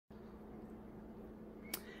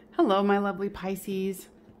Hello, my lovely Pisces.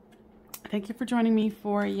 Thank you for joining me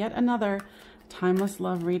for yet another Timeless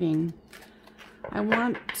Love reading. I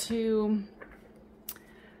want to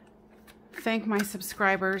thank my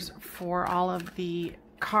subscribers for all of the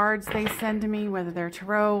cards they send to me, whether they're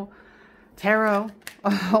tarot,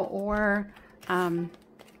 or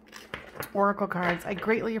oracle cards. I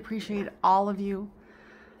greatly appreciate all of you.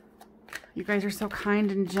 You guys are so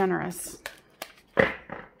kind and generous.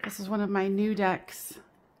 This is one of my new decks.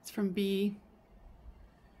 It's from B.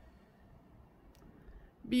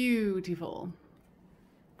 Beautiful.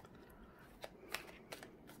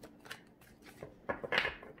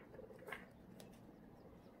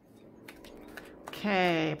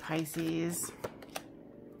 Okay, Pisces.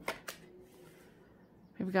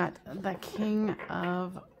 We've got the King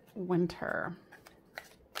of Winter.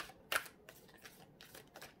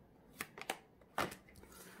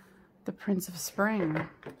 The Prince of Spring.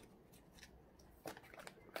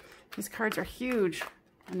 These cards are huge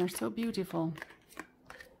and they're so beautiful.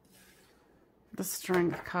 The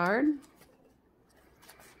Strength card.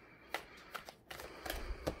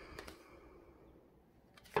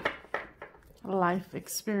 Life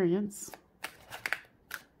Experience.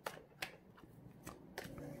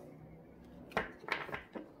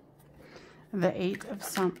 The Eight of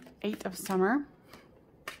Summer.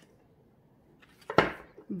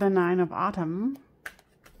 The Nine of Autumn.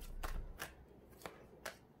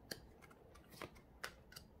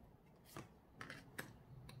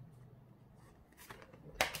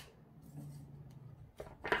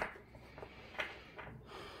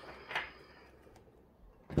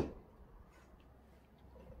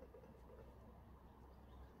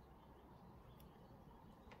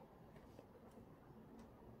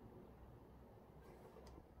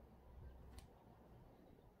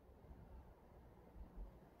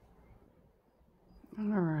 All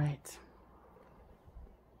right.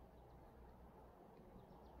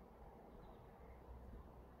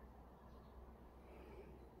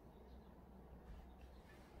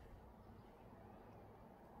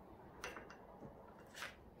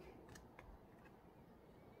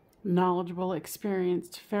 Knowledgeable,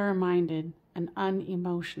 experienced, fair-minded, and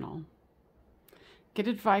unemotional. Get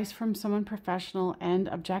advice from someone professional and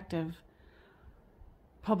objective.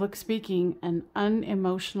 Public speaking and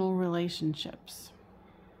unemotional relationships.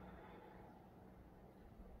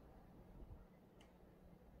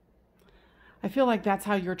 I feel like that's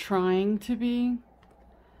how you're trying to be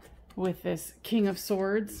with this King of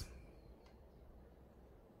Swords.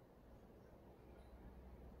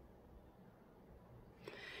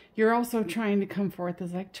 You're also trying to come forth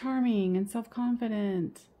as like charming and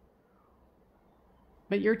self-confident.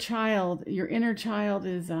 But your child, your inner child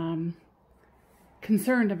is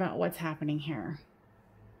concerned about what's happening here.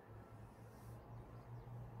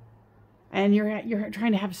 And you're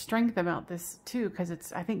trying to have strength about this too, because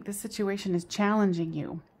I think this situation is challenging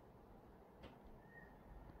you.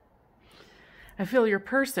 I feel your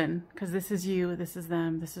person, because this is you, this is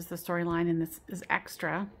them, this is the storyline, and this is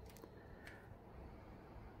extra.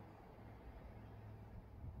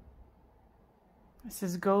 This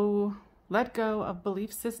is let go of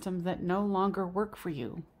belief systems that no longer work for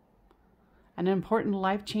you. An important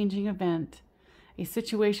life-changing event. A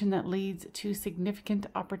situation that leads to significant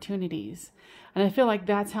opportunities. And I feel like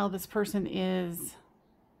that's how this person is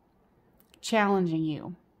challenging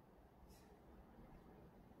you.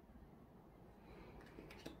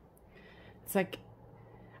 It's like,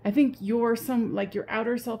 I think your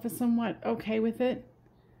outer self is somewhat okay with it,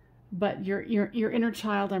 but your inner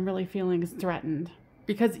child, I'm really feeling, is threatened.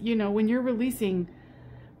 Because, you know, when you're releasing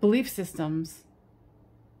belief systems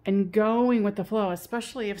and going with the flow,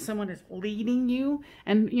 especially if someone is leading you,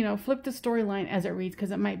 and, you know, flip the storyline as it reads, because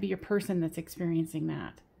it might be a person that's experiencing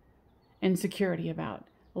that insecurity about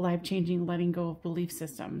life-changing, letting go of belief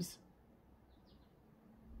systems.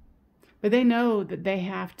 But they know that they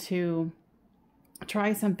have to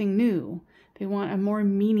try something new. They want a more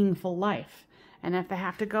meaningful life. And if they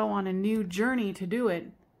have to go on a new journey to do it,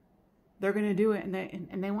 they're going to do it,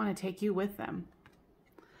 and they want to take you with them.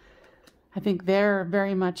 I think they're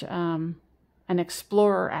very much an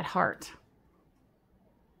explorer at heart.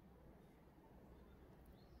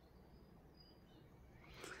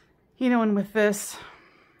 You know, and with this,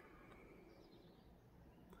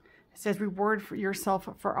 it says, reward for yourself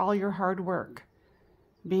for all your hard work.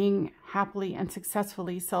 Being happily and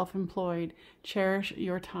successfully self-employed. Cherish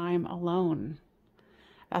your time alone.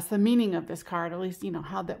 That's the meaning of this card, at least, you know,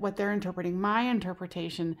 what they're interpreting. My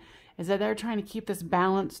interpretation is that they're trying to keep this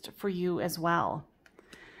balanced for you as well.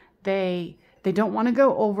 They don't want to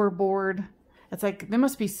go overboard. It's like they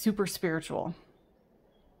must be super spiritual.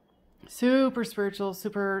 super spiritual,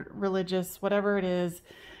 super religious, whatever it is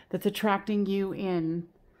that's attracting you in,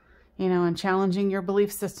 you know, and challenging your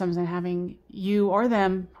belief systems and having you or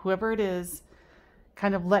them, whoever it is,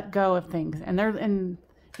 kind of let go of things. And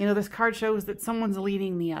you know, this card shows that someone's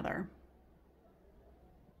leading the other.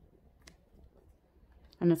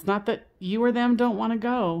 And it's not that you or them don't want to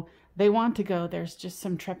go. They want to go. There's just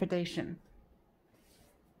some trepidation.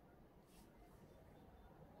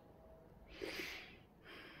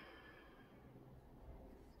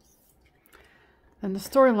 And the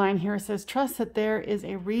storyline here says, trust that there is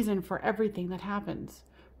a reason for everything that happens.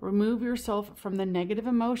 Remove yourself from the negative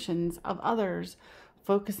emotions of others,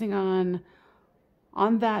 focusing on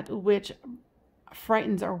that which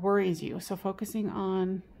frightens or worries you. So focusing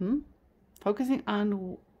on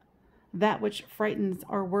that which frightens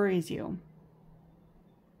or worries you.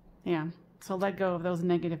 Yeah. So let go of those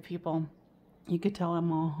negative people. You could tell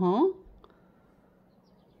them,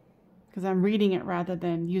 because I'm reading it rather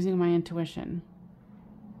than using my intuition.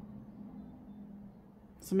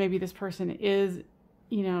 So maybe this person is,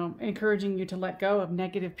 you know, encouraging you to let go of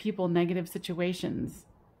negative people, negative situations.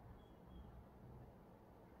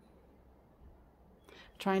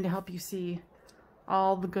 Trying to help you see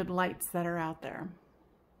all the good lights that are out there.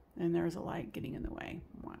 And there's a light getting in the way.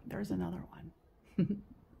 There's another one.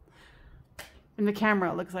 In the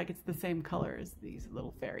camera, it looks like it's the same color as these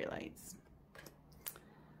little fairy lights.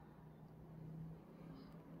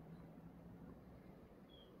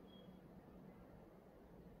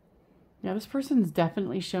 Yeah, this person's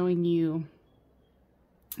definitely showing you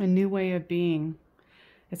a new way of being.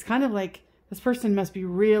 It's kind of like this person must be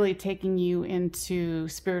really taking you into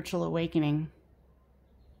spiritual awakening.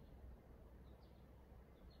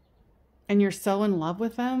 And you're so in love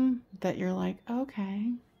with them that you're like,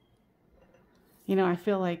 okay. You know, I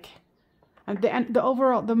feel like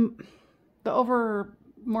the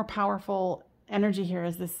more powerful energy here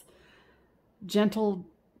is this gentle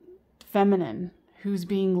feminine who's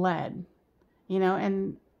being led. You know,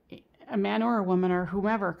 and a man or a woman or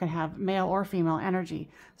whomever can have male or female energy.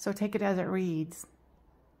 So take it as it reads.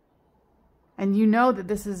 And you know that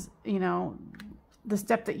this is, you know, the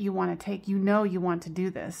step that you want to take. You know you want to do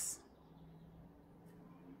this.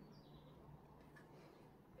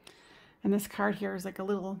 And this card here is like a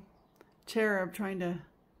little cherub trying to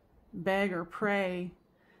beg or pray.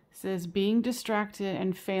 It says, being distracted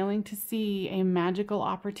and failing to see a magical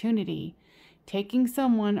opportunity, taking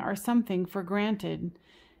someone or something for granted,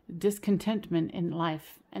 discontentment in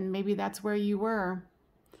life. And maybe that's where you were.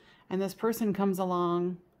 And this person comes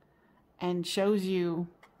along and shows you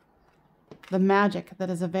the magic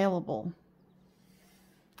that is available.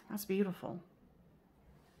 That's beautiful.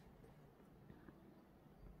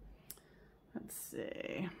 Let's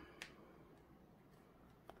see.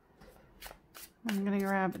 I'm going to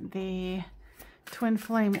grab the Twin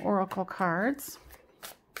Flame Oracle cards.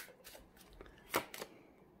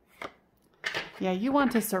 Yeah, you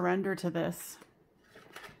want to surrender to this.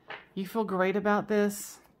 You feel great about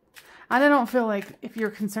this. And I don't feel like if you're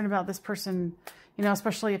concerned about this person, you know,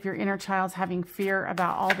 especially if your inner child's having fear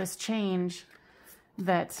about all this change,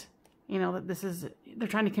 that, you know, that this is, they're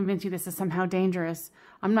trying to convince you this is somehow dangerous.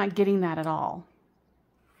 I'm not getting that at all.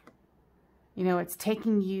 You know, it's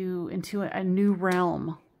taking you into a new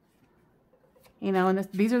realm. You know, and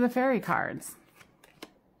these are the fairy cards.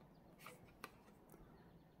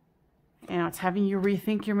 You know, it's having you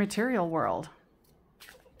rethink your material world.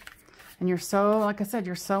 And you're so, like I said,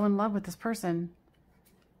 you're so in love with this person.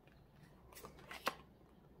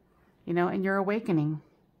 You know, and you're awakening.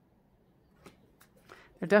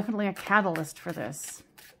 They're definitely a catalyst for this.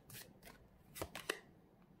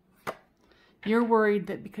 You're worried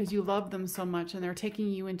that because you love them so much and they're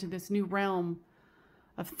taking you into this new realm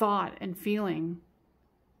of thought and feeling,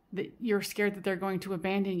 that you're scared that they're going to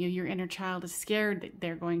abandon you. Your inner child is scared that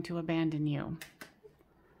they're going to abandon you.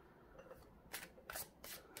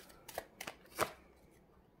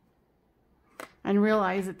 And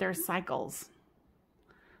realize that there's cycles.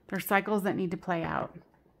 There's cycles that need to play out.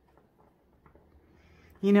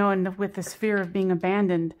 You know, and with this fear of being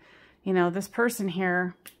abandoned, you know, this person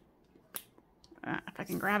here, if I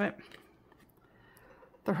can grab it,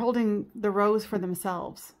 they're holding the rose for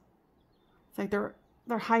themselves. It's like they're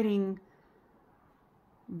hiding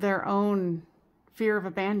their own fear of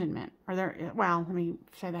abandonment, or let me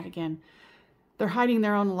say that again. They're hiding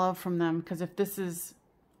their own love from them, because if this is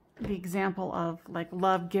the example of like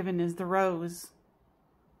love given is the rose.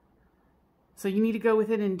 So you need to go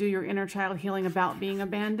with it and do your inner child healing about being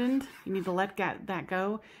abandoned. You need to let that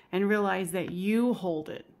go and realize that you hold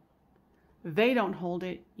it. They don't hold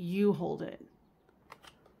it, you hold it.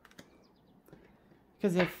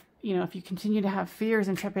 Because you know, if you continue to have fears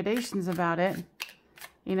and trepidations about it,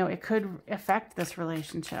 you know, it could affect this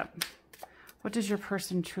relationship. What does your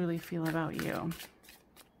person truly feel about you?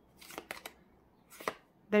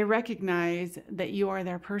 They recognize that you are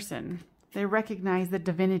their person. They recognize the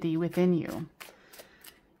divinity within you.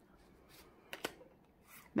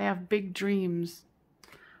 They have big dreams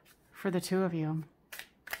for the two of you.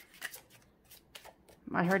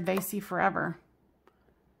 I heard they see forever.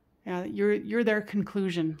 Yeah, you're their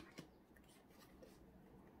conclusion.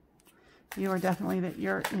 You are definitely that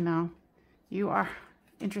you know, you are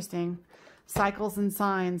interesting. Cycles and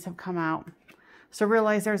signs have come out. So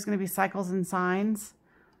realize there's going to be cycles and signs,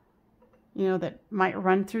 you know, that might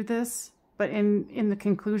run through this. But in the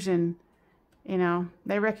conclusion, you know,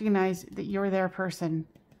 they recognize that you're their person.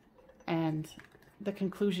 And the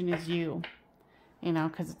conclusion is you know,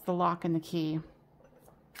 because it's the lock and the key.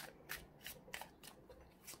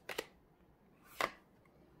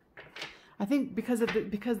 I think because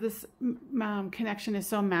this connection is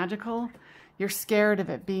so magical, you're scared of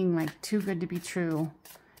it being like too good to be true.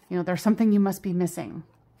 You know, there's something you must be missing.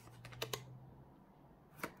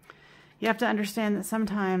 You have to understand that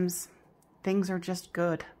sometimes things are just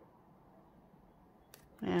good.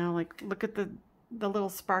 You know, like look at the little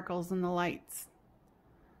sparkles and the lights.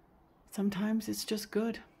 Sometimes it's just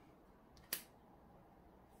good.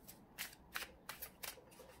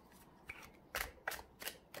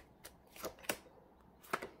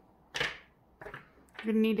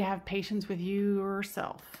 You're going to need to have patience with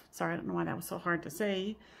yourself. Sorry, I don't know why that was so hard to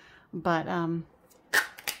say. But,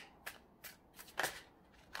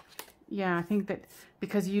 yeah, I think that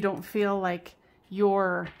because you don't feel like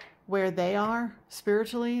you're where they are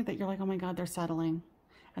spiritually, that you're like, oh my God, they're settling.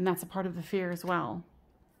 And that's a part of the fear as well.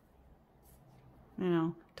 You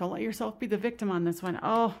know, don't let yourself be the victim on this one.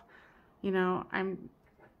 Oh, you know, I'm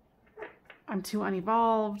too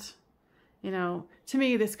unevolved. You know, to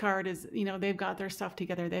me, this card is, you know, they've got their stuff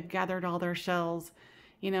together. They've gathered all their shells.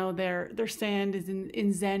 You know, their sand is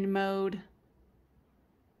in Zen mode.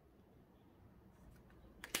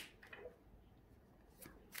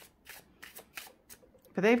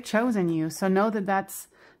 But they've chosen you. So know that that's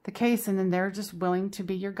the case. And then they're just willing to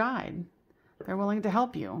be your guide. They're willing to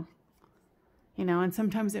help you. You know, and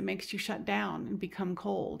sometimes it makes you shut down and become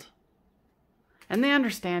cold. And they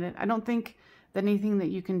understand it. I don't think that anything that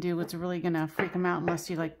you can do is really going to freak them out unless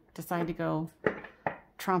you like decide to go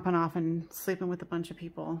tromping off and sleeping with a bunch of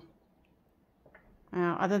people.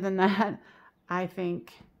 Other than that, I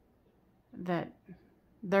think that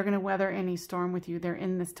they're going to weather any storm with you. They're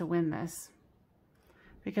in this to win this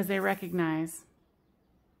because they recognize.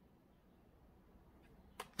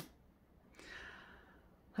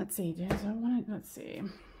 Let's see. Let's see.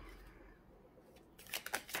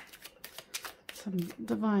 Some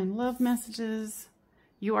divine love messages.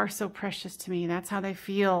 You are so precious to me. That's how they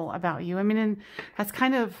feel about you. I mean, and that's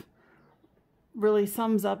kind of really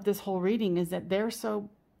sums up this whole reading, is that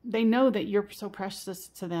they know that you're so precious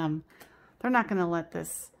to them. They're not going to let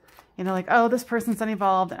this, you know, like, oh, this person's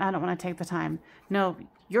unevolved and I don't want to take the time. No,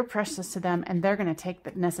 you're precious to them and they're going to take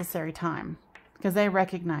the necessary time because they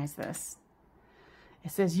recognize this. It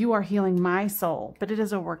says, you are healing my soul, but it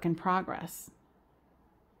is a work in progress.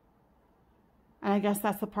 And I guess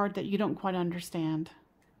that's the part that you don't quite understand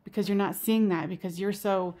because you're not seeing that, because you're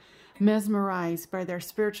so mesmerized by their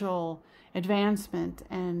spiritual advancement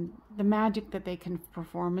and the magic that they can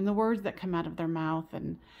perform and the words that come out of their mouth,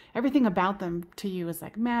 and everything about them to you is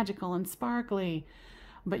like magical and sparkly,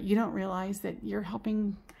 but you don't realize that you're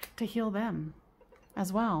helping to heal them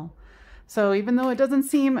as well. So even though it doesn't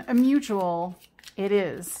seem mutual, it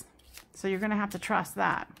is. So you're going to have to trust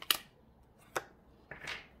that.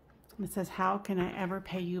 It says, how can I ever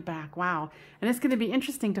pay you back? Wow. And it's going to be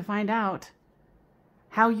interesting to find out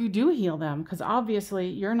how you do heal them, because obviously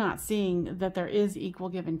you're not seeing that there is equal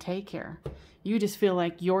give and take here. You just feel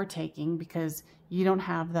like you're taking because you don't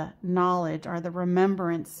have the knowledge or the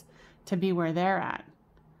remembrance to be where they're at.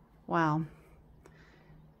 Wow.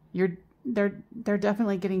 They're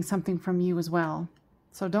definitely getting something from you as well.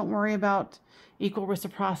 So don't worry about equal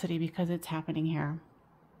reciprocity because it's happening here.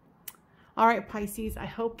 All right, Pisces, I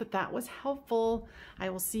hope that that was helpful. I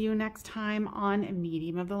will see you next time on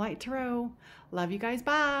Medium of the Light Tarot. Love you guys.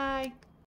 Bye.